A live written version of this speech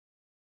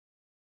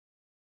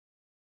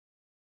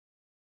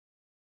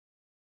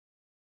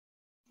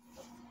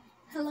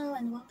Hello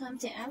and welcome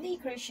to Ali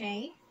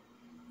Crochet.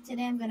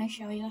 Today I'm gonna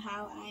show you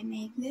how I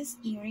make this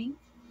earring.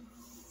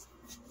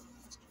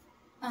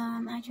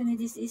 Actually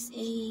this is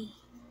a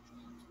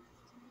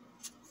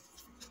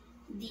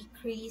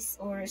decrease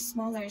or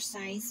smaller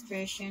size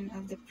version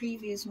of the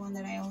previous one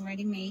that I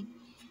already made,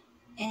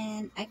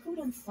 and I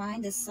couldn't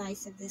find the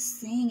size of this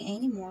thing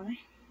anymore,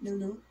 the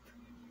loop,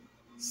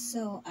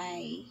 so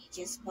I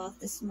just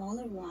bought the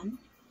smaller one,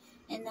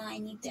 and now I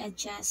need to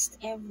adjust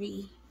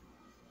every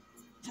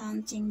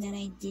counting that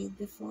I did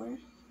before.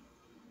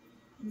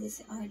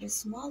 These are the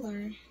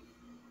smaller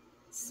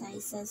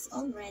sizes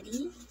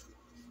already,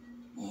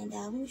 and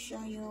I will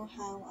show you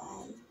how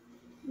I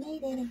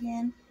made it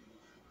again.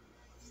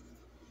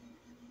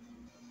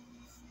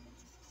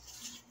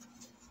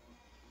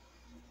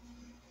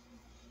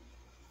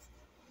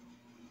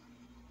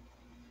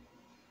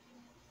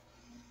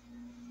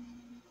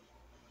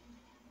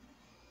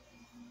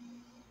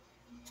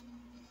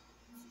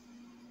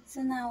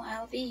 So now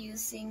I'll be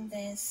using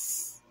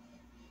this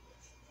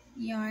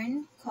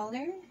yarn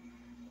color,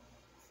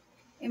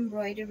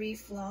 embroidery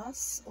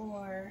floss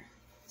or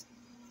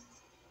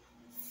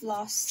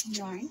floss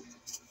yarn,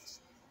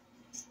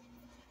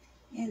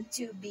 and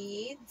 2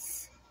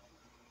 beads,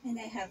 and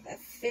I have a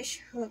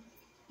fish hook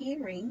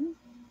earring,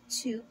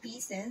 2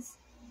 pieces,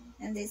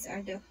 and these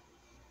are the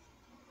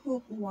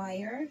hook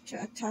wire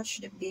to attach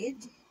the bead,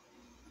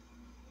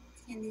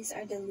 and these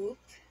are the loop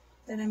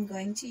that I'm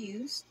going to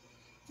use.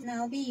 And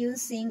I'll be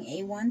using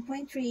a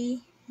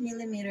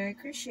 1.3mm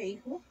crochet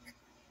hook,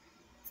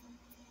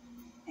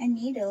 a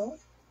needle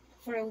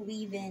for a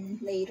weave-in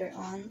later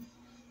on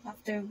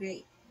after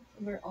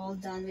we're all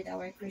done with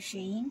our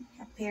crocheting,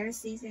 a pair of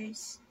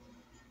scissors,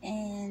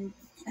 and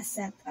a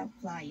set of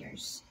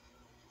pliers.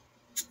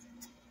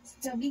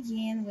 So to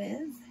begin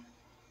with,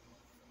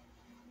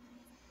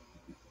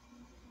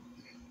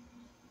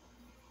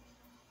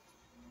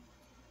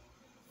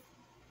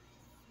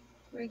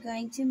 we're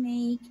going to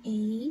make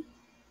a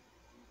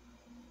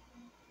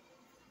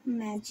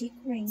magic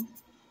ring.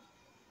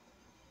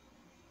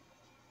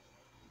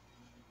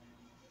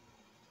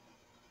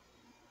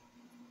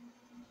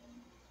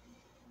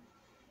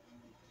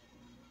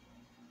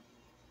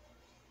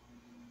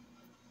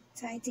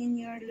 Tighten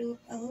your loop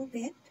a little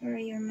bit or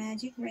your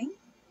magic ring,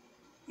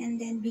 and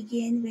then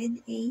begin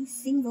with a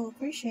single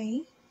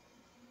crochet.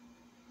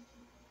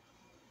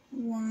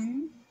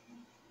 1,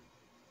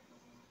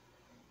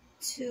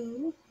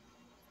 2,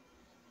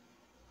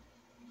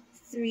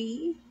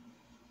 3,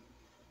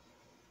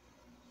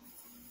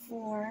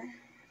 4,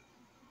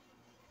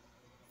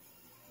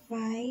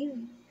 5,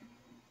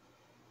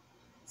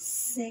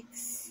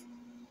 6,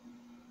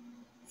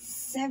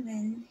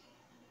 7,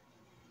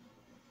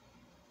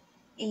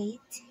 8,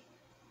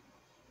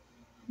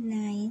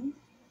 9,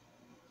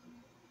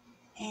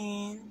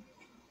 and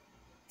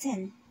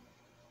 10.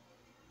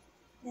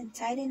 Then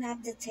tighten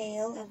up the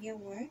tail of your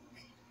work.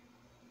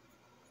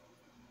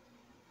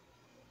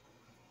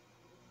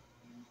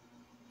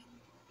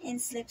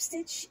 And slip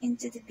stitch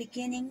into the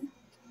beginning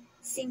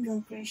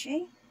single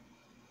crochet.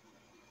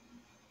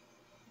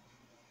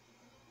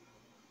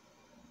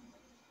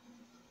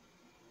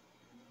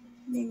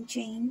 Then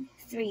chain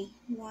 3,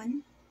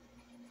 1,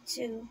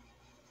 2,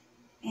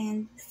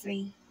 and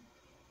 3.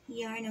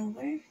 Yarn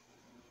over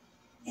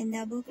and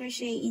double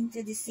crochet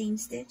into the same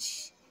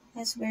stitch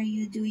as where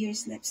you do your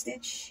slip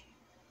stitch.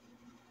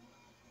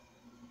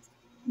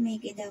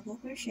 Make a double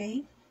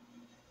crochet.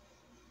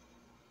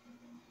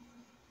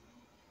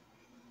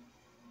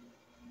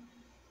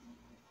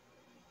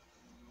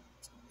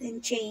 Then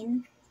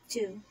chain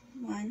 2,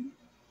 1,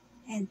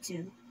 and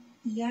 2.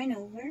 Yarn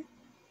over.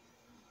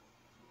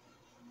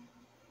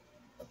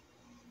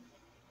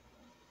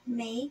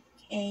 Make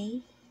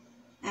a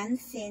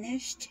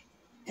unfinished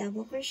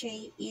double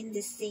crochet in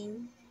the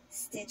same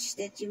stitch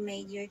that you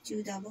made your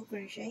 2 double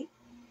crochet,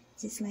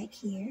 just like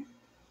here.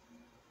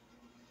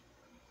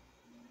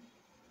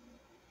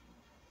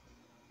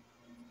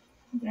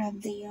 Grab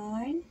the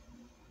yarn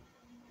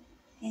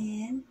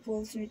and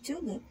pull through 2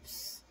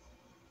 loops.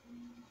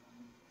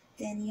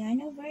 Then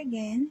yarn over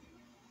again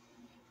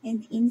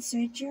and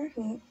insert your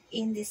hook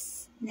in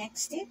this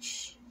next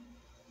stitch.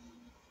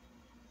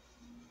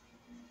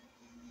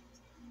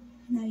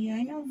 Now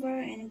yarn over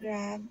and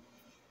grab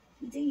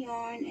the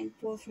yarn and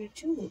pull through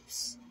 2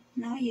 loops.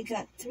 Now you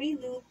got 3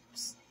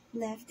 loops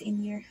left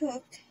in your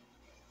hook.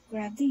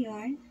 Grab the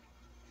yarn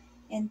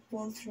and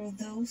pull through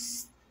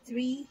those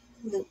 3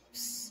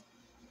 loops.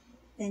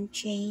 Then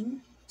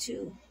chain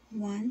 2,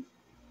 1,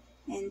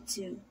 and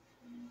 2.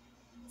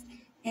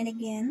 And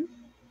again,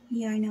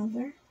 yarn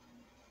over.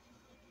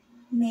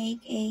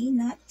 Make a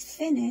not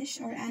finished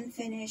or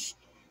unfinished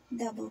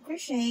double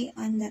crochet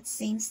on that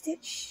same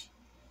stitch.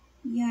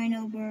 Yarn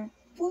over,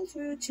 pull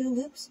through 2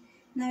 loops.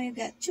 Now you've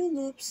got 2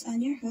 loops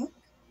on your hook.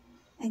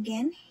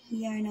 Again,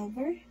 yarn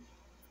over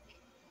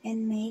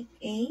and make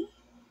a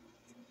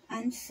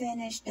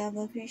unfinished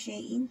double crochet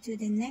into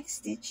the next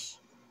stitch.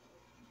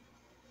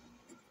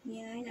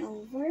 Yarn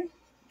over,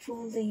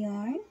 pull the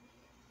yarn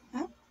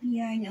up,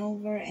 yarn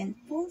over and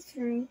pull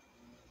through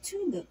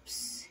 2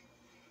 loops.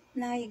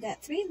 Now you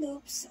got 3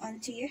 loops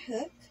onto your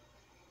hook.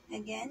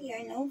 Again,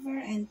 yarn over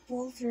and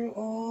pull through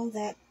all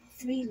that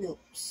 3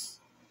 loops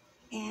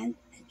and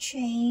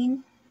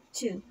chain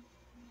 2.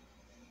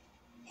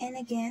 And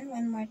again,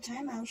 one more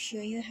time, I'll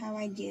show you how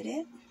I did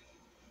it.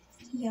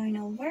 Yarn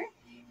over,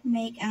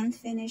 make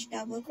unfinished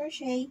double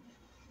crochet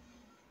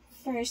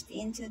first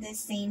into the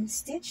same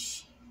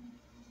stitch.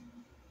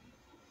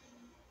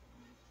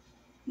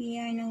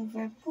 Yarn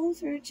over, pull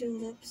through 2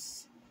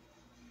 loops.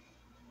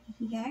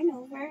 Yarn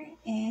over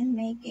and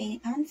make an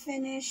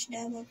unfinished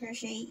double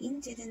crochet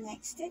into the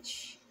next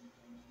stitch.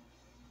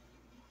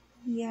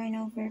 Yarn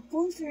over,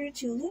 pull through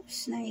 2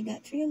 loops. Now you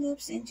got 3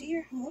 loops into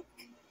your hook.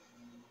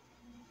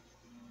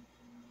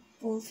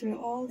 Pull through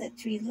all the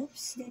 3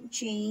 loops, then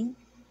chain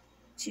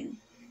 2.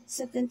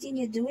 So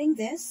continue doing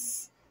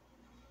this,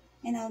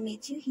 and I'll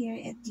meet you here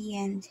at the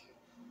end.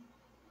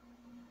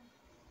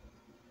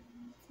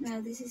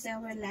 Now this is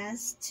our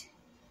last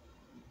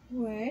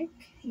work.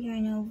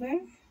 Yarn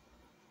over,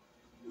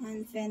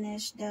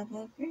 unfinished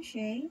double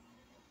crochet,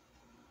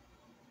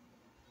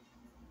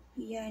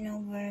 yarn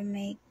over,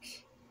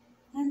 make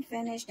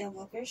unfinished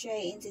double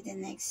crochet into the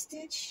next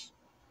stitch,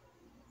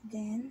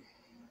 then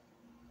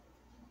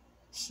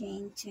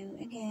chain 2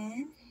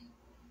 again,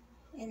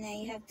 and now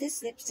you have to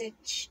slip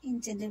stitch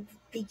into the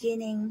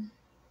beginning,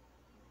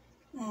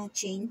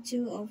 chain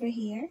 2 over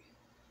here,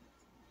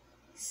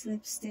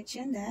 slip stitch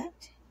on that,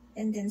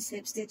 and then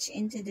slip stitch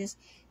into this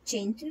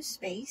chain 2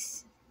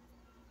 space.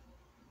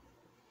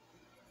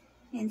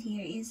 And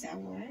here is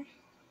our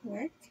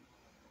work.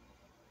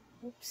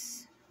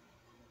 Oops.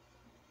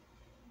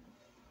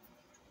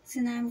 So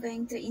now I'm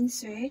going to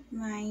insert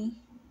my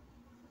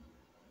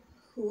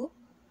hook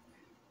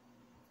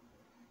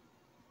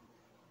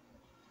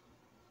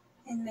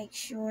and make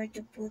sure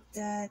to put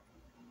that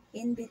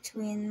in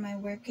between my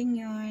working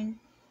yarn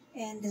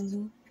and the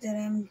loop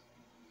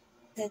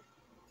that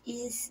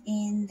is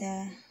in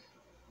the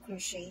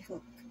crochet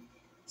hook,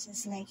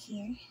 just like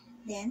here.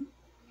 Then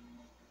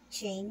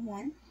chain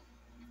 1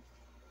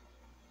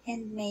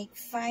 and make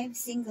 5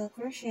 single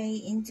crochet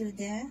into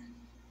the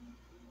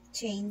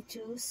chain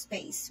 2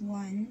 space.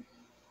 1,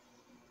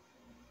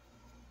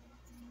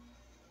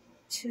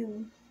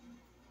 2,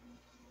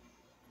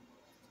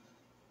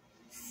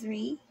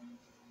 3,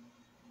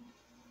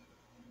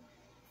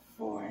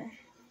 4,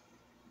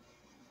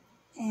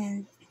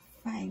 and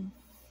 5.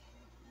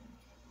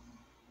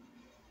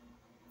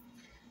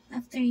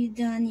 After you've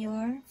done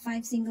your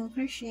 5 single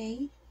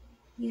crochet,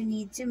 you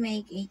need to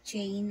make a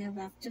chain of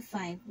up to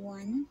 5.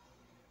 1,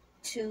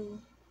 2,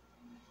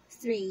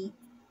 3,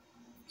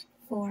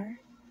 4,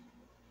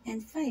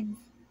 and 5.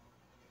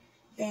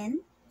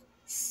 Then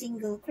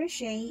single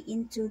crochet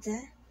into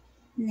the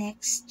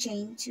next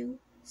chain 2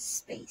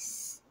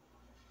 space.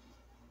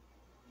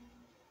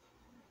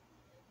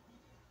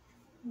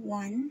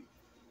 1,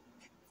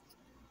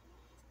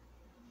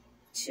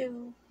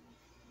 2,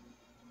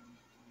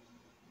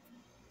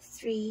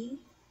 3,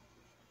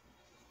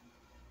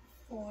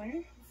 4,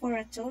 for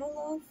a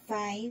total of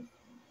 5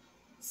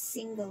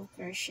 single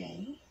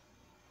crochet,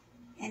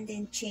 and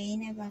then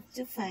chain of up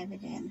to 5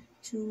 again.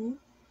 2,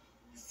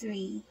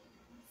 3,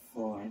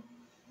 4,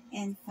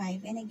 and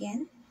 5. And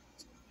again,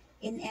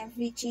 in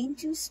every chain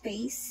 2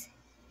 space,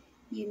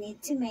 you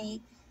need to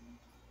make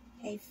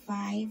a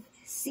 5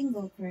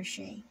 single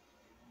crochet.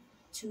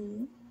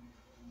 2,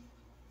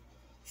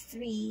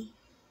 3,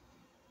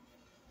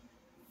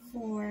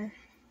 4,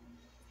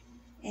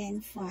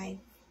 and 5,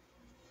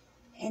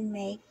 and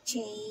make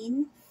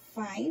chain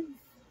 5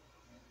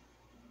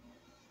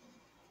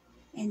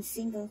 and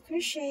single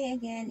crochet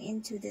again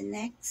into the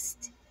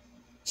next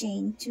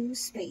chain 2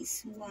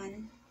 space.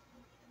 1.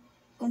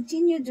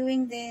 Continue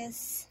doing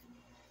this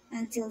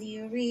until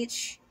you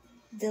reach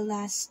the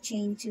last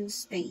chain 2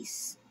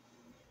 space.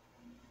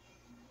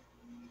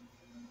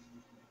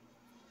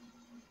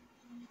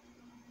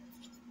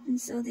 And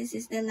so this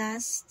is the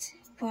last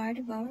part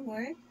of our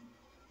work.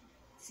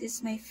 This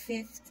is my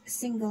 5th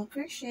single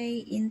crochet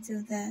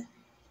into the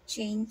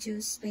chain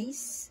 2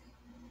 space,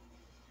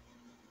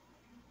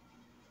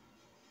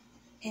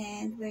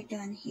 and we're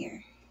done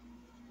here.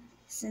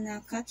 So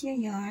now cut your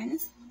yarn,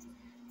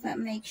 but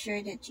make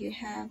sure that you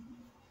have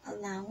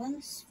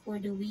allowance for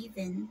the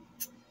weave-in.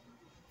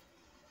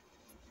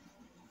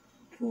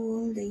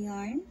 Pull the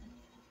yarn,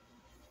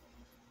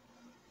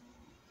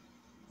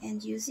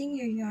 and using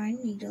your yarn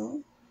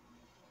needle,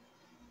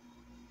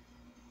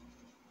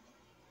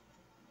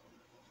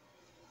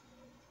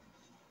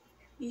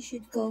 you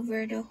should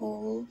cover the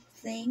whole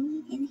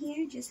thing in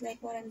here, just like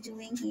what I'm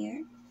doing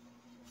here.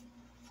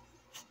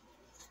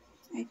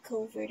 I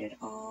covered it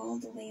all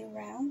the way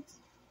around.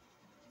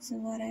 So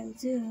what I'll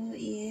do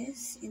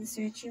is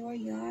insert your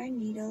yarn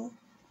needle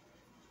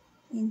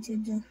into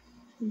the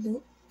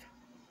loop,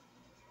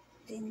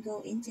 then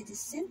go into the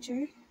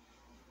center,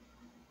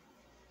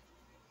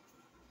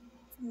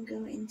 and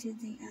go into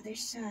the other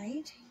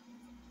side.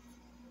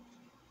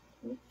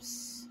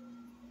 Oops.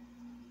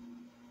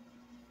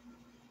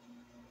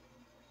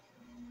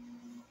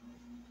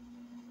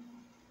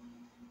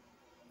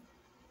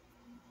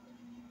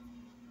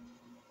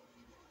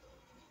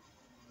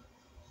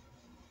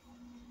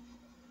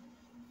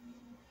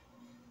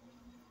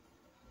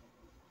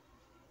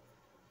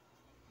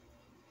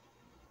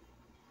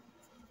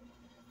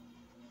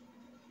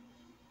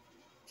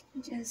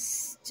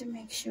 just to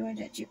make sure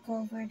that you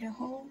cover the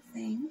whole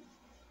thing.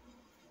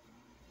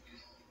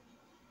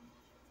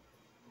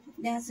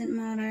 It doesn't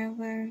matter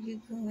where you're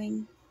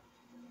going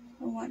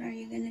or what are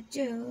you gonna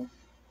do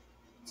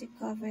to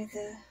cover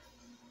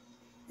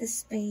the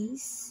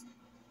space.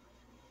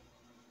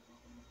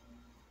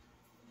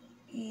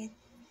 It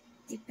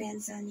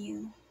depends on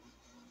you.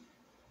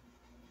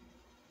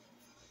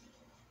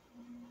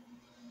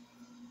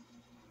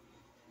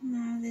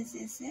 Now this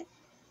is it.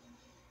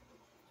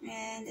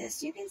 And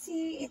as you can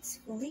see, it's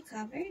fully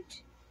covered.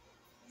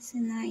 So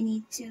now I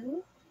need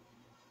to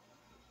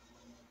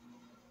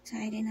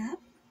tighten up.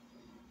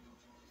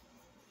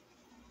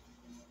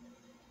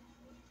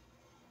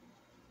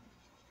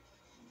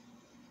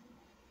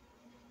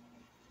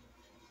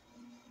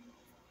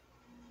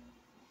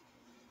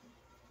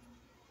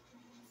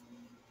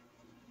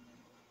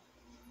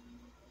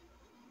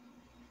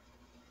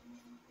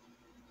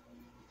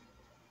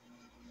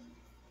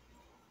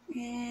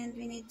 And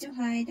we need to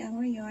hide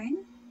our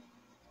yarn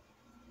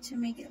to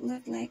make it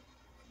look like,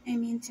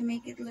 to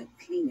make it look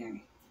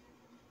cleaner.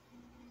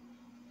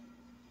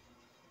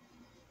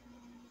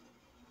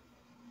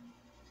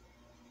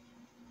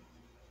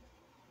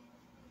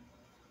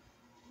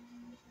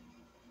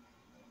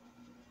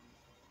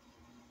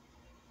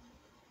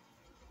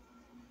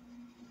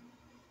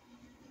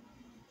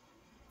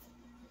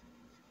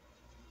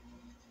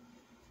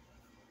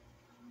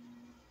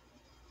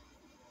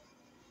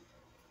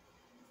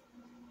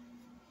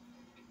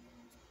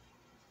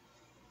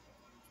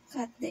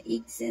 Cut the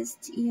excess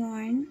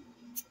yarn.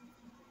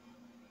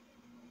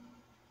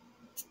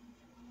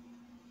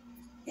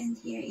 And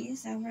here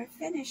is our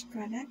finished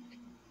product.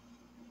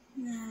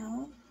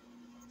 Now,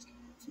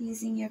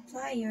 using your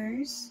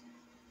pliers,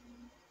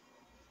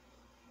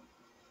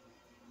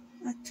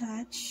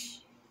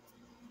 attach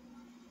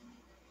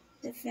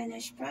the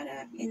finished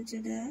product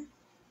into the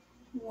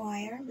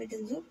wire with a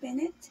loop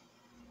in it.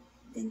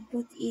 Then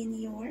put in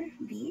your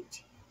bead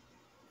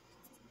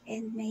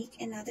and make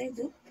another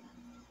loop.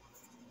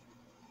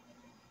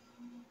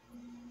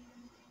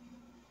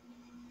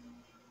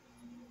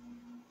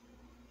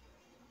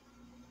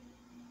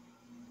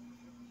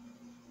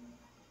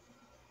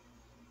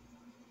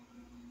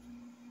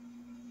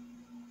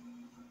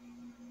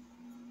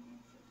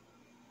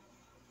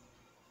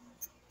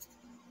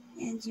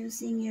 And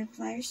using your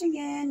pliers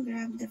again,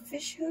 grab the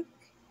fish hook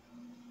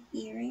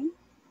earring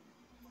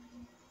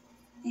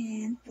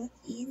and put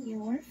in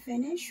your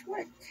finished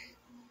work.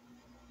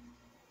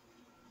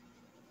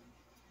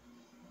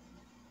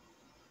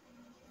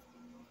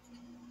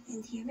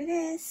 And here it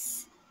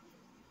is,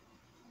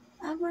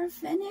 our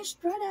finished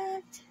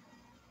product.